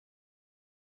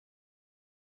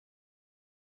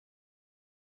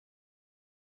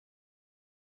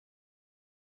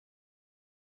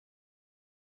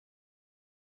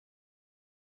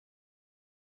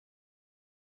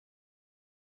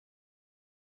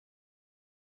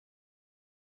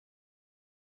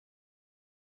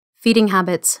Feeding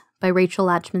Habits by Rachel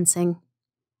Lachman-Singh.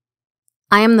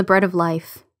 I am the bread of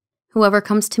life. Whoever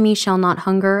comes to me shall not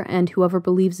hunger, and whoever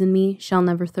believes in me shall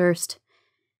never thirst.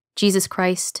 Jesus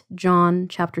Christ, John,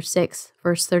 chapter 6,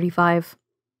 verse 35.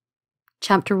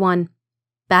 Chapter 1.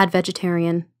 Bad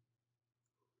Vegetarian.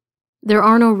 There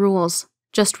are no rules.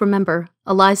 Just remember,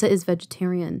 Eliza is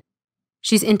vegetarian.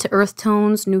 She's into earth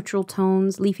tones, neutral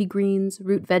tones, leafy greens,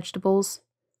 root vegetables.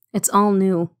 It's all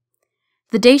new.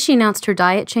 The day she announced her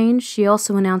diet change, she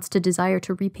also announced a desire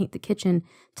to repaint the kitchen,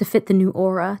 to fit the new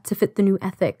aura, to fit the new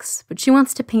ethics, but she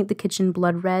wants to paint the kitchen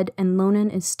blood red, and Lonan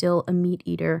is still a meat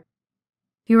eater.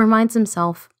 He reminds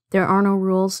himself, there are no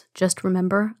rules, just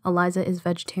remember, Eliza is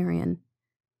vegetarian.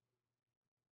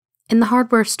 In the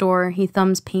hardware store, he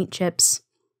thumbs paint chips.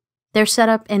 They're set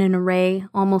up in an array,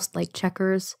 almost like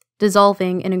checkers,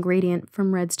 dissolving in a gradient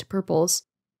from reds to purples.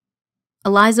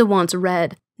 Eliza wants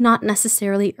red. Not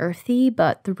necessarily earthy,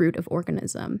 but the root of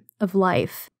organism, of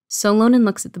life. So Lonan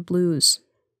looks at the blues.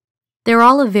 They're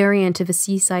all a variant of a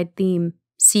seaside theme.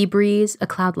 Sea breeze, a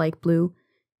cloud-like blue.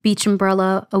 Beach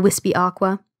umbrella, a wispy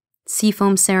aqua.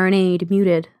 Seafoam serenade,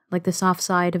 muted, like the soft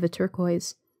side of a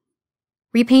turquoise.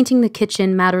 Repainting the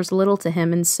kitchen matters little to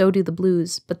him, and so do the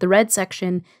blues, but the red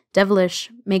section,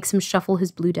 devilish, makes him shuffle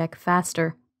his blue deck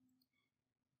faster.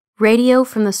 Radio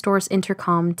from the store's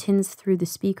intercom tins through the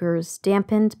speakers,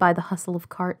 dampened by the hustle of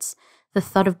carts, the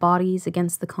thud of bodies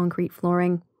against the concrete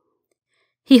flooring.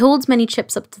 He holds many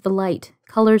chips up to the light,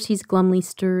 colors he's glumly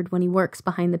stirred when he works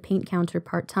behind the paint counter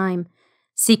part-time.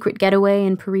 Secret getaway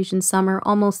in Parisian summer,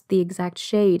 almost the exact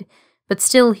shade, but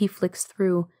still he flicks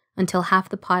through, until half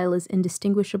the pile is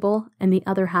indistinguishable, and the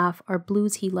other half are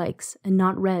blues he likes, and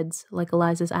not reds, like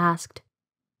Eliza's asked.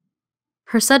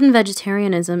 Her sudden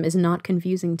vegetarianism is not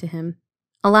confusing to him.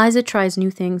 Eliza tries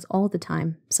new things all the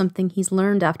time, something he's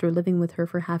learned after living with her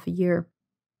for half a year.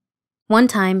 One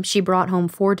time, she brought home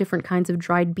 4 different kinds of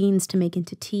dried beans to make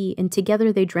into tea, and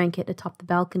together they drank it atop the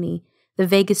balcony, the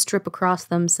Vegas strip across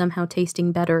them somehow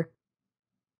tasting better.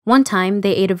 One time,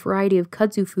 they ate a variety of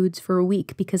kudzu foods for a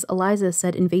week because Eliza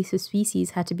said invasive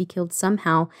species had to be killed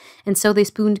somehow, and so they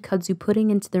spooned kudzu pudding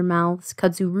into their mouths,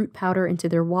 kudzu root powder into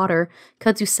their water,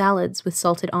 kudzu salads with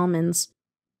salted almonds.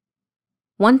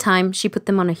 One time, she put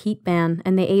them on a heat ban,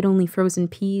 and they ate only frozen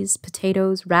peas,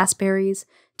 potatoes, raspberries,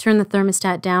 turned the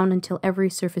thermostat down until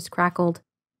every surface crackled.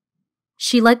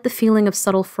 She liked the feeling of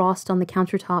subtle frost on the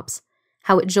countertops,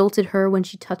 how it jolted her when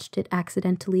she touched it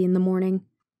accidentally in the morning.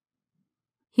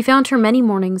 He found her many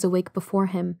mornings awake before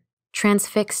him,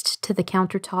 transfixed to the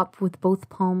countertop with both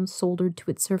palms soldered to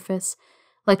its surface,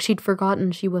 like she'd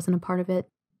forgotten she wasn't a part of it.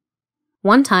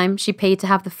 One time, she paid to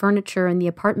have the furniture in the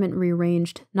apartment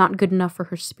rearranged, not good enough for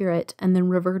her spirit, and then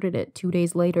reverted it 2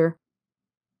 days later.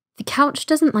 The couch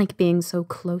doesn't like being so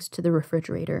close to the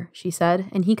refrigerator, she said,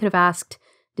 and he could have asked,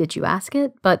 did you ask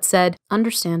it? But said,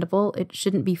 understandable, it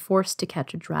shouldn't be forced to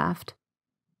catch a draft.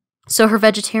 So her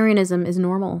vegetarianism is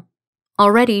normal.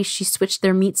 Already, she switched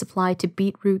their meat supply to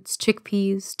beetroots,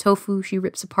 chickpeas, tofu she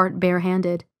rips apart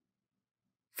barehanded.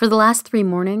 For the last 3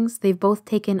 mornings, they've both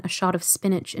taken a shot of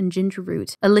spinach and ginger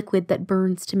root, a liquid that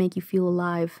burns to make you feel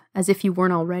alive, as if you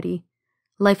weren't already.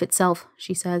 Life itself,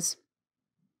 she says.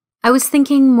 I was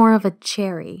thinking more of a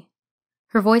cherry.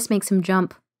 Her voice makes him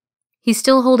jump. He's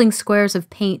still holding squares of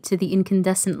paint to the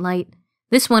incandescent light.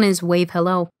 This one is wave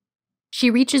hello. She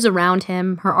reaches around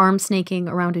him, her arm snaking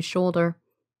around his shoulder.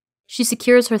 She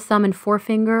secures her thumb and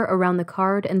forefinger around the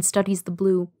card and studies the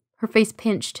blue, her face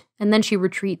pinched, and then she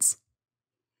retreats.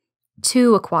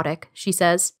 Too aquatic, she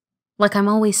says, like I'm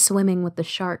always swimming with the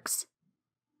sharks.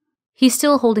 He's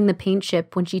still holding the paint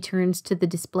chip when she turns to the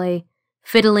display,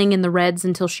 fiddling in the reds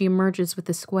until she emerges with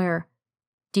a square.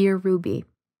 Dear Ruby.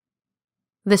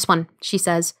 This one, she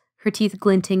says, her teeth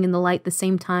glinting in the light the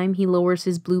same time he lowers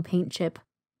his blue paint chip.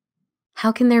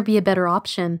 How can there be a better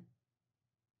option?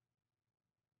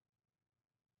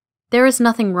 There is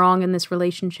nothing wrong in this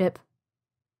relationship.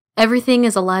 Everything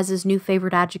is Eliza's new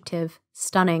favorite adjective,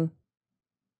 stunning.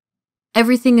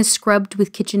 Everything is scrubbed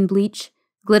with kitchen bleach,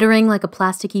 glittering like a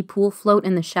plasticky pool float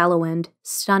in the shallow end,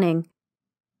 stunning.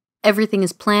 Everything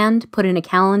is planned, put in a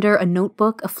calendar, a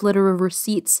notebook, a flitter of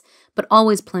receipts, but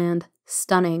always planned,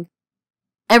 stunning.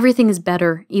 Everything is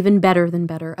better, even better than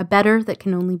better, a better that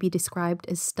can only be described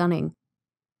as stunning.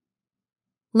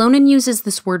 Lonan uses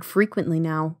this word frequently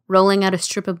now, rolling out a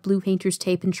strip of blue painter's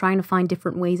tape and trying to find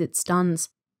different ways it stuns.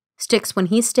 Sticks when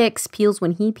he sticks, peels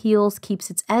when he peels, keeps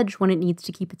its edge when it needs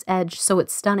to keep its edge, so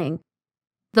it's stunning.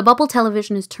 The bubble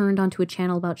television is turned onto a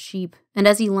channel about sheep, and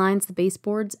as he lines the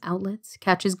baseboards, outlets,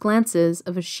 catches glances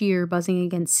of a shear buzzing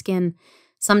against skin,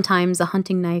 sometimes a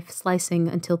hunting knife slicing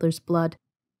until there's blood.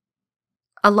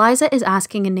 Eliza is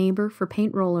asking a neighbor for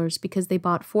paint rollers because they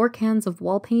bought 4 cans of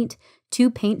wall paint, 2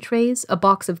 paint trays, a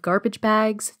box of garbage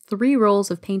bags, 3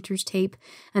 rolls of painter's tape,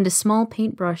 and a small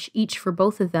paintbrush each for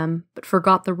both of them, but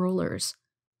forgot the rollers.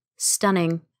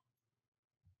 Stunning.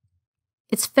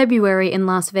 It's February in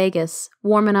Las Vegas,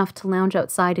 warm enough to lounge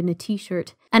outside in a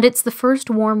t-shirt, and it's the first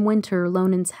warm winter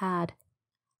Lonan's had.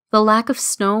 The lack of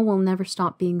snow will never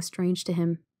stop being strange to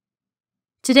him.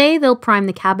 Today they'll prime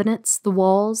the cabinets, the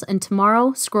walls, and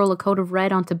tomorrow scroll a coat of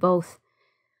red onto both.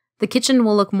 The kitchen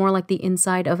will look more like the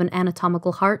inside of an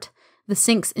anatomical heart, the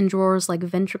sinks and drawers like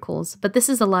ventricles, but this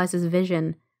is Eliza's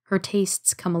vision. Her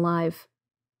tastes come alive.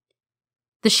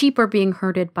 The sheep are being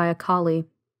herded by a collie.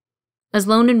 As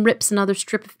Lonan rips another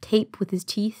strip of tape with his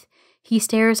teeth, he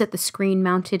stares at the screen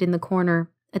mounted in the corner,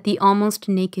 at the almost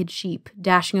naked sheep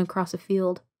dashing across a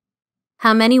field.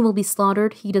 How many will be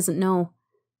slaughtered, he doesn't know.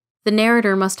 The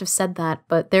narrator must have said that,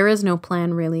 but there is no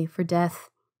plan, really, for death,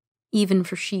 even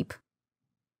for sheep.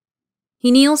 He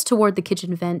kneels toward the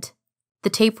kitchen vent, the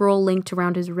tape roll linked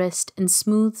around his wrist, and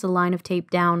smooths a line of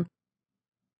tape down.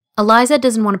 Eliza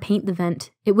doesn't want to paint the vent.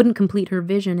 It wouldn't complete her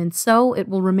vision, and so it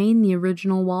will remain the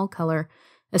original wall color,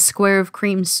 a square of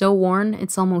cream so worn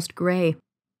it's almost gray.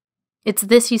 It's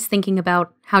this he's thinking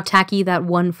about, how tacky that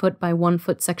 1 foot by 1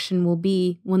 foot section will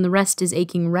be when the rest is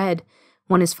aching red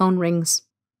when his phone rings.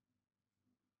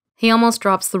 He almost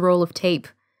drops the roll of tape.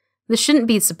 This shouldn't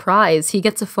be a surprise. He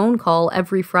gets a phone call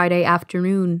every Friday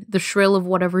afternoon, the shrill of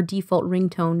whatever default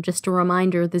ringtone, just a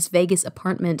reminder this Vegas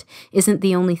apartment isn't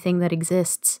the only thing that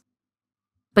exists.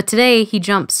 But today he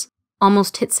jumps,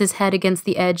 almost hits his head against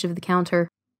the edge of the counter.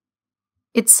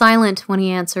 It's silent when he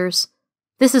answers.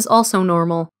 This is also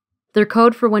normal. Their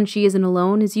code for when she isn't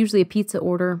alone is usually a pizza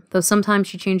order, though sometimes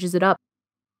she changes it up.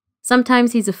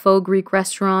 Sometimes he's a faux Greek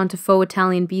restaurant, a faux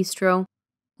Italian bistro.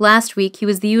 Last week, he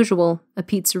was the usual, a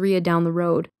pizzeria down the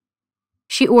road.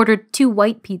 She ordered 2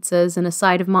 white pizzas and a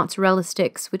side of mozzarella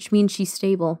sticks, which means she's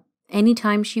stable.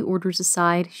 Anytime she orders a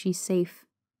side, she's safe.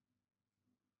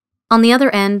 On the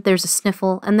other end, there's a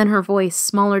sniffle, and then her voice,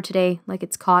 smaller today, like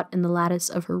it's caught in the lattice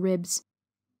of her ribs.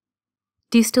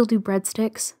 Do you still do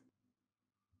breadsticks?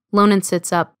 Lonan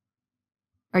sits up.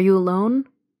 Are you alone?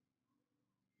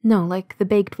 No, like the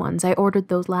baked ones. I ordered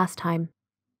those last time.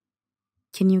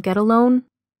 Can you get a loan?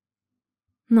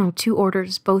 No, 2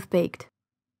 orders, both baked.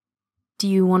 Do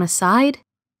you want a side?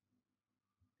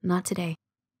 Not today.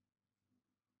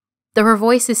 Though her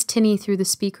voice is tinny through the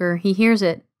speaker, he hears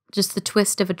it, just the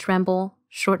twist of a tremble,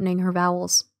 shortening her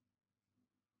vowels.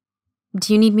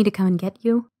 Do you need me to come and get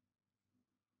you?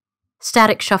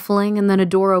 Static shuffling and then a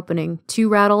door opening, 2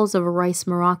 rattles of a rice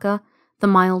maraca, the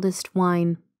mildest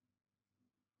wine.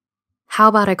 How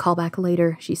about I call back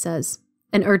later, she says.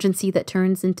 An urgency that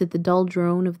turns into the dull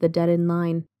drone of the dead in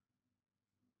line.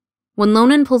 When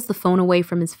Lonan pulls the phone away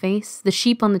from his face, the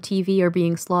sheep on the TV are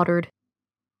being slaughtered.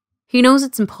 He knows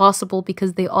it's impossible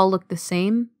because they all look the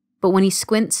same, but when he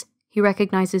squints, he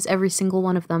recognizes every single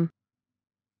one of them.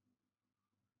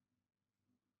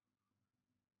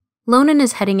 Lonan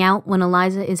is heading out when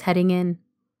Eliza is heading in.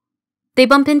 They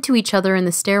bump into each other in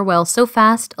the stairwell so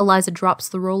fast, Eliza drops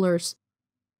the rollers.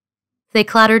 They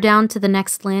clatter down to the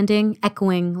next landing,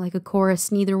 echoing like a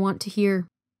chorus neither want to hear.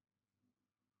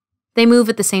 They move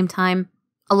at the same time,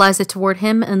 Eliza toward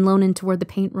him and Lonan toward the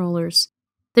paint rollers.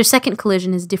 Their second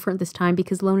collision is different this time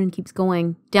because Lonan keeps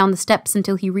going, down the steps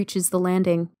until he reaches the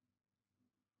landing.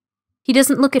 He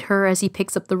doesn't look at her as he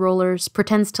picks up the rollers,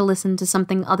 pretends to listen to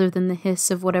something other than the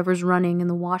hiss of whatever's running in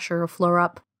the washer a floor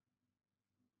up.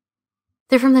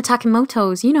 They're from the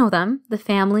Takimotos, you know them, the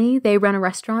family, they run a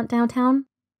restaurant downtown.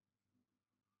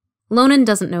 Lonan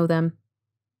doesn't know them.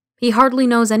 He hardly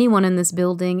knows anyone in this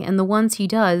building, and the ones he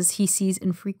does, he sees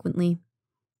infrequently.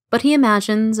 But he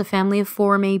imagines a family of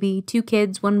 4 maybe, 2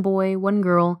 kids, 1 boy, 1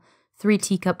 girl, 3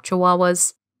 teacup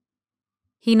chihuahuas.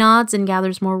 He nods and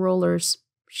gathers more rollers.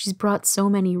 She's brought so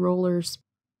many rollers.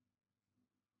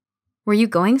 Were you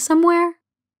going somewhere?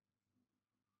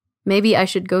 Maybe I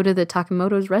should go to the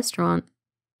Takimoto's restaurant.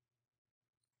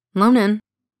 Lonan.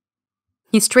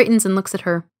 He straightens and looks at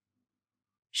her.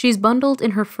 She's bundled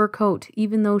in her fur coat,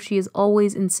 even though she has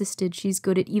always insisted she's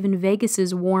good at even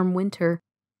Vegas's warm winter.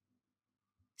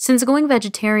 Since going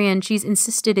vegetarian, she's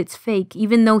insisted it's fake,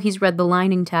 even though he's read the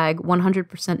lining tag,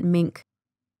 100% mink.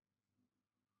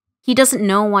 He doesn't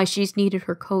know why she's needed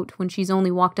her coat when she's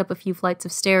only walked up a few flights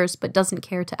of stairs, but doesn't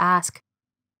care to ask.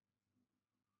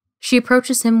 She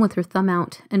approaches him with her thumb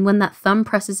out, and when that thumb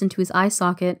presses into his eye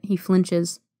socket, he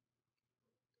flinches.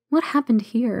 What happened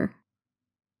here?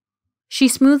 She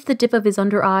smooths the dip of his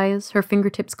under eyes, her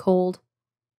fingertips cold.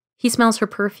 He smells her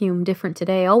perfume, different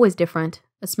today, always different,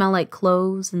 a smell like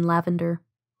cloves and lavender.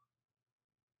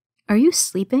 Are you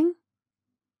sleeping?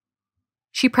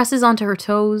 She presses onto her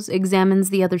toes, examines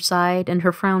the other side, and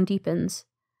her frown deepens.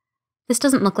 This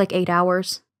doesn't look like 8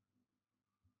 hours.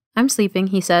 I'm sleeping,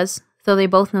 he says, though they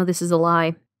both know this is a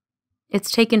lie.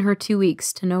 It's taken her 2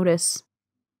 weeks to notice.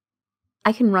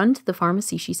 I can run to the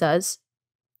pharmacy, she says,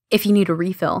 if you need a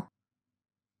refill.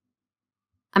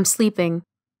 I'm sleeping.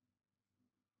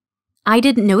 I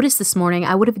didn't notice this morning.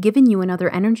 I would have given you another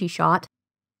energy shot.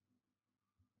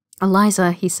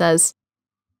 Eliza, he says,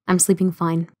 I'm sleeping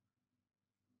fine.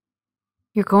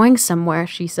 You're going somewhere,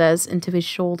 she says, into his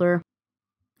shoulder.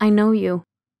 I know you.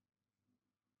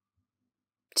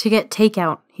 To get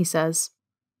takeout, he says.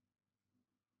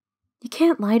 You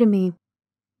can't lie to me.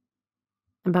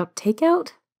 About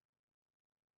takeout?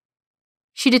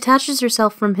 She detaches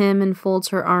herself from him and folds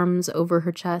her arms over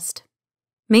her chest.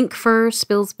 Mink fur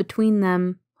spills between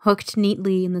them, hooked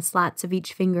neatly in the slats of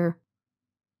each finger.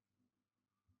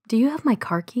 Do you have my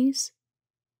car keys?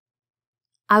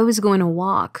 I was going to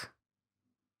walk.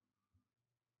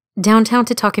 Downtown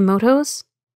to Takimoto's?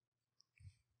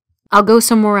 I'll go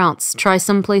somewhere else, try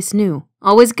someplace new.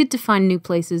 Always good to find new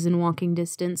places in walking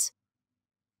distance.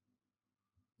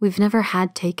 We've never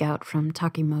had takeout from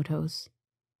Takimoto's.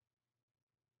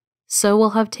 So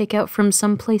we'll have takeout from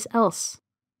someplace else.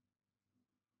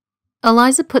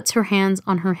 Eliza puts her hands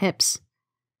on her hips.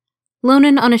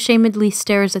 Lonan unashamedly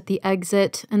stares at the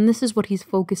exit, and this is what he's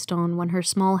focused on when her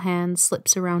small hand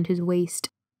slips around his waist.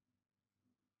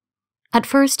 At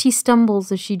first, he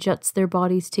stumbles as she juts their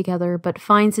bodies together, but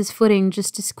finds his footing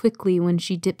just as quickly when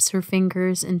she dips her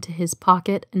fingers into his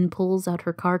pocket and pulls out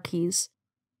her car keys.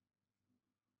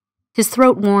 His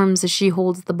throat warms as she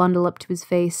holds the bundle up to his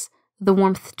face, the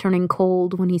warmth turning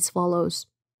cold when he swallows.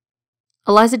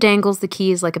 Eliza dangles the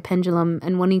keys like a pendulum,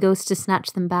 and when he goes to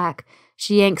snatch them back,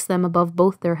 she yanks them above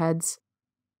both their heads.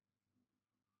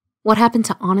 What happened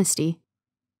to honesty?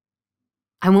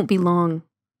 I won't be long.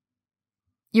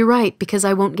 You're right, because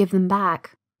I won't give them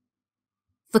back.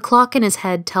 The clock in his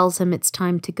head tells him it's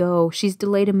time to go. She's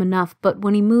delayed him enough, but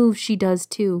when he moves, she does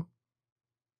too.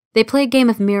 They play a game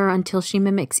of mirror until she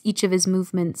mimics each of his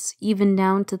movements, even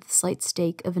down to the slight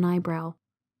stake of an eyebrow.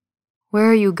 Where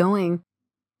are you going?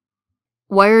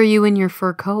 Why are you in your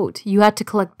fur coat? You had to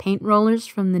collect paint rollers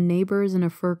from the neighbors in a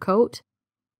fur coat?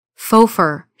 Faux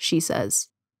fur, she says.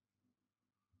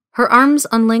 Her arms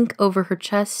unlink over her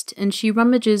chest, and she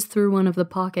rummages through one of the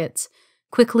pockets,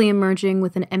 quickly emerging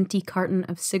with an empty carton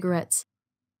of cigarettes.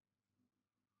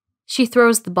 She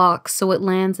throws the box so it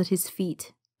lands at his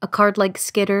feet, a card-like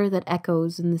skitter that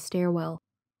echoes in the stairwell.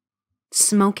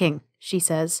 Smoking, she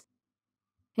says.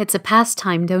 It's a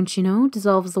pastime, don't you know?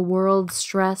 Dissolves the world,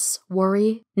 stress,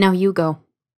 worry. Now you go.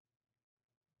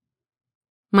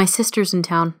 My sister's in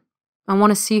town. I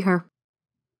want to see her.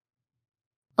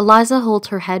 Eliza holds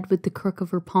her head with the crook of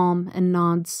her palm and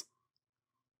nods.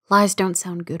 Lies don't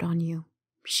sound good on you,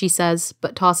 she says,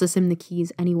 but tosses him the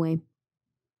keys anyway.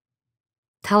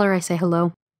 Tell her I say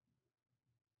hello.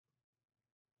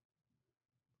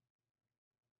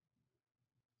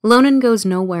 Lonan goes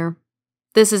nowhere.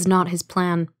 This is not his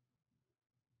plan.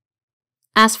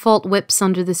 Asphalt whips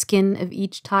under the skin of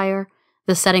each tire,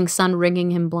 the setting sun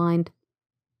ringing him blind.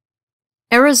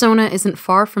 Arizona isn't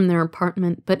far from their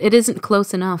apartment, but it isn't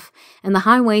close enough, and the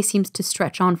highway seems to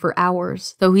stretch on for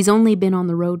hours, though he's only been on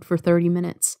the road for 30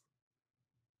 minutes.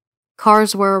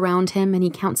 Cars whir around him, and he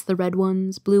counts the red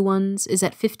ones, blue ones, is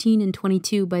at 15 and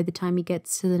 22 by the time he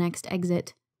gets to the next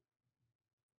exit.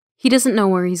 He doesn't know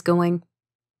where he's going.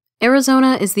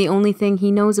 Arizona is the only thing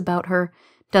he knows about her,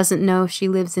 doesn't know if she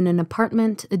lives in an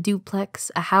apartment, a duplex,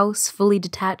 a house, fully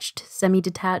detached,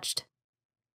 semi-detached.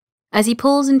 As he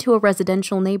pulls into a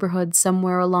residential neighborhood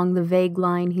somewhere along the vague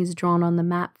line he's drawn on the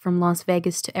map from Las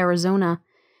Vegas to Arizona,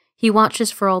 he watches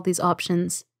for all these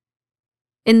options.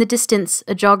 In the distance,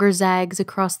 a jogger zags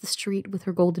across the street with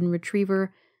her golden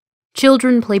retriever.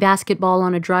 Children play basketball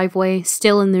on a driveway,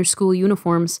 still in their school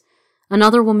uniforms.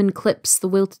 Another woman clips the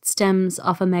wilted stems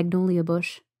off a magnolia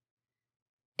bush.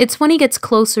 It's when he gets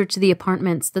closer to the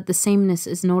apartments that the sameness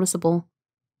is noticeable.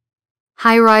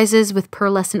 High-rises with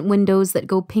pearlescent windows that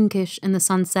go pinkish in the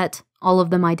sunset, all of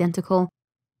them identical.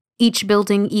 Each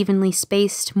building evenly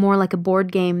spaced, more like a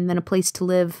board game than a place to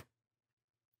live.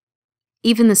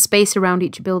 Even the space around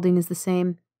each building is the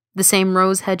same. The same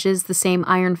rose hedges, the same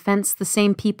iron fence, the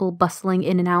same people bustling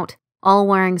in and out, all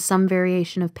wearing some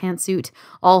variation of pantsuit,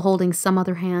 all holding some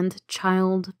other hand,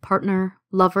 child, partner,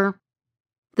 lover.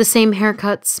 The same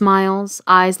haircuts, smiles,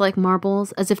 eyes like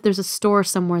marbles, as if there's a store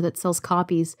somewhere that sells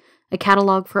copies, a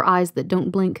catalog for eyes that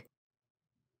don't blink.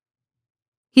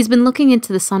 He's been looking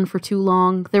into the sun for too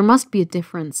long. There must be a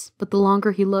difference, but the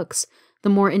longer he looks, the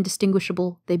more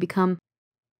indistinguishable they become.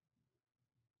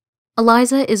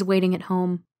 Eliza is waiting at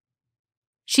home.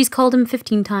 She's called him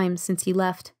 15 times since he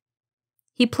left.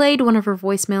 He played one of her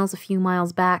voicemails a few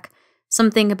miles back,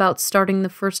 something about starting the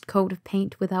first coat of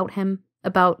paint without him,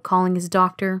 about calling his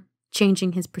doctor,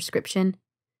 changing his prescription.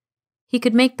 He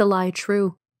could make the lie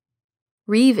true.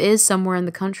 Reeve is somewhere in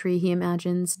the country, he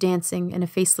imagines, dancing in a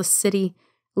faceless city,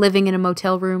 living in a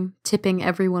motel room, tipping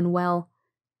everyone well.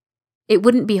 It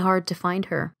wouldn't be hard to find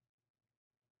her.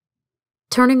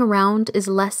 Turning around is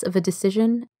less of a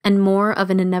decision and more of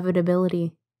an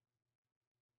inevitability.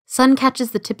 Sun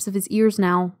catches the tips of his ears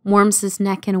now, warms his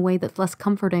neck in a way that's less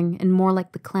comforting and more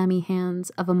like the clammy hands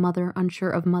of a mother unsure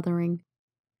of mothering.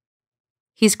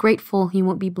 He's grateful he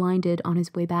won't be blinded on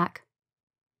his way back.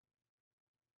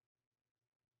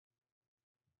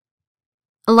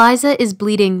 Eliza is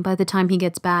bleeding by the time he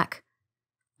gets back.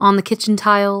 On the kitchen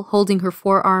tile, holding her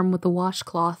forearm with a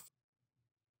washcloth.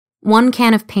 One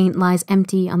can of paint lies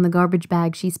empty on the garbage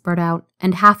bag she spread out,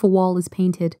 and half a wall is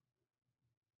painted.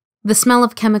 The smell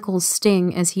of chemicals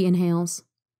sting as he inhales.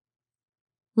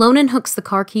 Lonan hooks the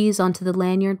car keys onto the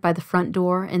lanyard by the front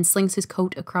door and slings his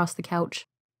coat across the couch.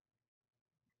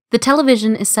 The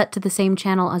television is set to the same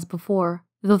channel as before,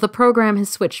 though the program has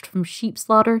switched from sheep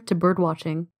slaughter to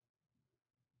birdwatching.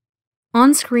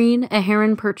 On screen, a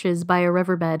heron perches by a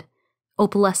riverbed,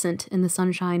 opalescent in the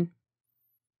sunshine.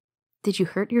 "Did you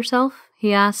hurt yourself?"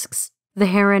 he asks, the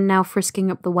heron now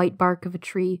frisking up the white bark of a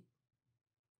tree.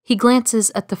 He glances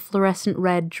at the fluorescent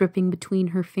red dripping between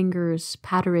her fingers,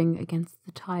 pattering against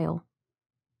the tile.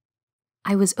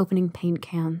 "I was opening paint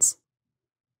cans.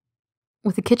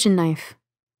 With a kitchen knife."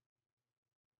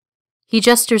 He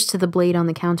gestures to the blade on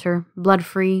the counter,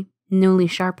 blood-free, newly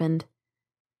sharpened.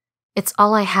 "It's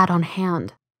all I had on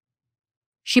hand."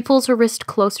 She pulls her wrist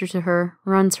closer to her,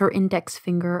 runs her index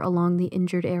finger along the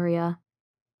injured area.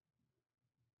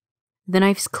 "The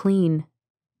knife's clean."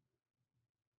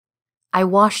 "I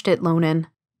washed it, Lonan."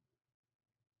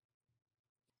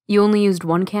 "You only used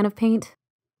one can of paint?"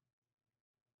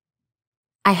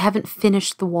 "I haven't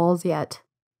finished the walls yet."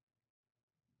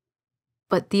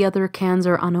 "But the other cans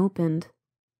are unopened."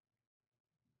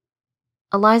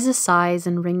 Eliza sighs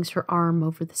and rings her arm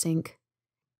over the sink.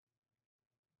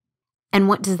 "And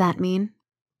what does that mean?"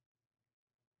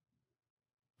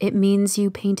 "It means you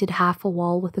painted half a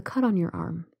wall with a cut on your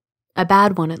arm. A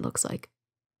bad one, it looks like."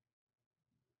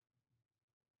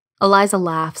 Eliza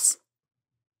laughs.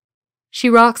 She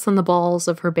rocks on the balls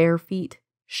of her bare feet,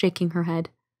 shaking her head.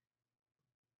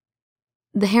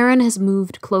 The heron has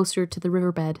moved closer to the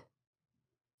riverbed.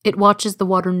 It watches the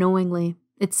water knowingly,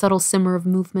 its subtle simmer of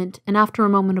movement, and after a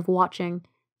moment of watching,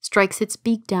 strikes its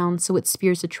beak down so it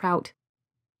spears a trout.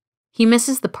 He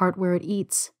misses the part where it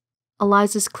eats.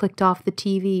 Eliza's clicked off the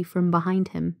TV from behind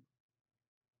him.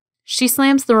 She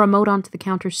slams the remote onto the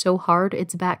counter so hard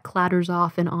its back clatters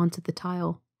off and onto the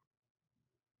tile.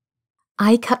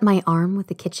 "I cut my arm with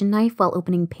a kitchen knife while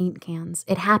opening paint cans.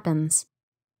 It happens."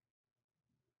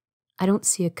 "I don't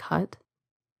see a cut."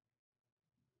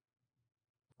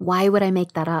 "Why would I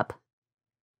make that up?"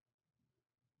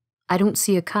 "I don't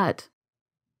see a cut."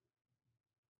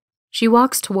 She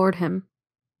walks toward him.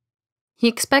 He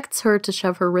expects her to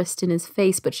shove her wrist in his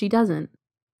face, but she doesn't.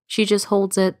 She just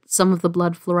holds it, some of the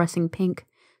blood fluorescing pink,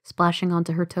 splashing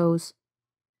onto her toes.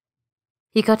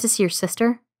 "You got to see your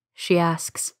sister?" she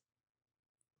asks.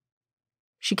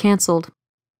 "She canceled."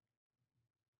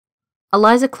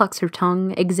 Eliza clucks her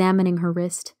tongue, examining her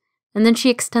wrist, and then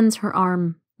she extends her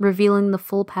arm, revealing the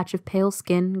full patch of pale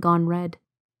skin gone red.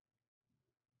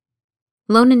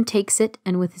 Lonan takes it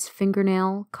and with his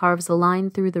fingernail carves a line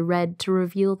through the red to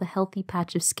reveal the healthy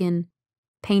patch of skin,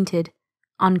 painted,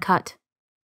 uncut.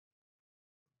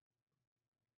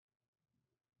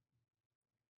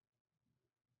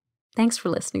 Thanks for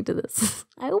listening to this.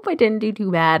 I hope I didn't do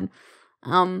too bad.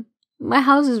 My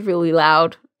house is really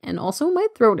loud, and also my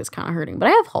throat is kind of hurting, but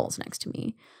I have Halls next to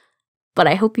me. But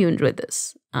I hope you enjoyed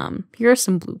this. Here are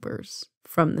some bloopers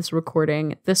from this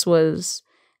recording. This was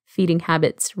Feeding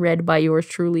Habits, read by yours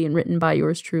truly and written by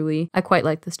yours truly. I quite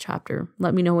like this chapter.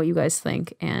 Let me know what you guys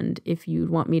think, and if you'd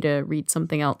want me to read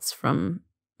something else from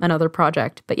another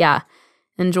project. But yeah,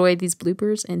 enjoy these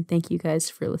bloopers, and thank you guys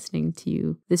for listening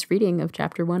to this reading of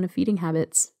Chapter 1 of Feeding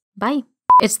Habits. Bye!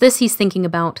 It's this he's thinking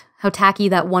about. How tacky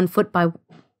that 1 foot by...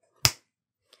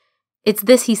 It's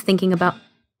this he's thinking about...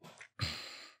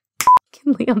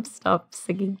 Can Liam stop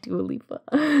singing Dua Lipa?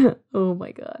 Oh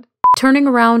my god. Turning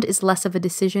around is less of a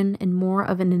decision and more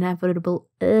of an inevitable...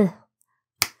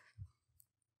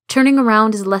 Turning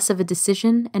around is less of a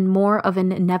decision and more of an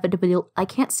inevitable. I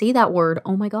can't say that word.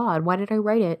 Oh my God, why did I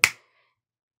write it?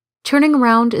 Turning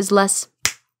around is less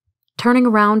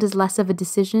of a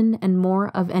decision and more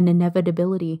of an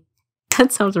inevitability.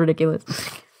 That sounds ridiculous.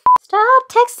 Stop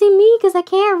texting me because I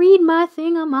can't read my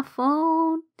thing on my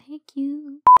phone. Thank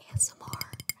you. ASMR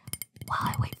while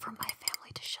I wait for my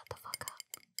family to shut the fuck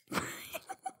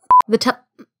up.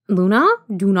 Luna,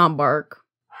 do not bark.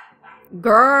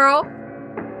 Girl.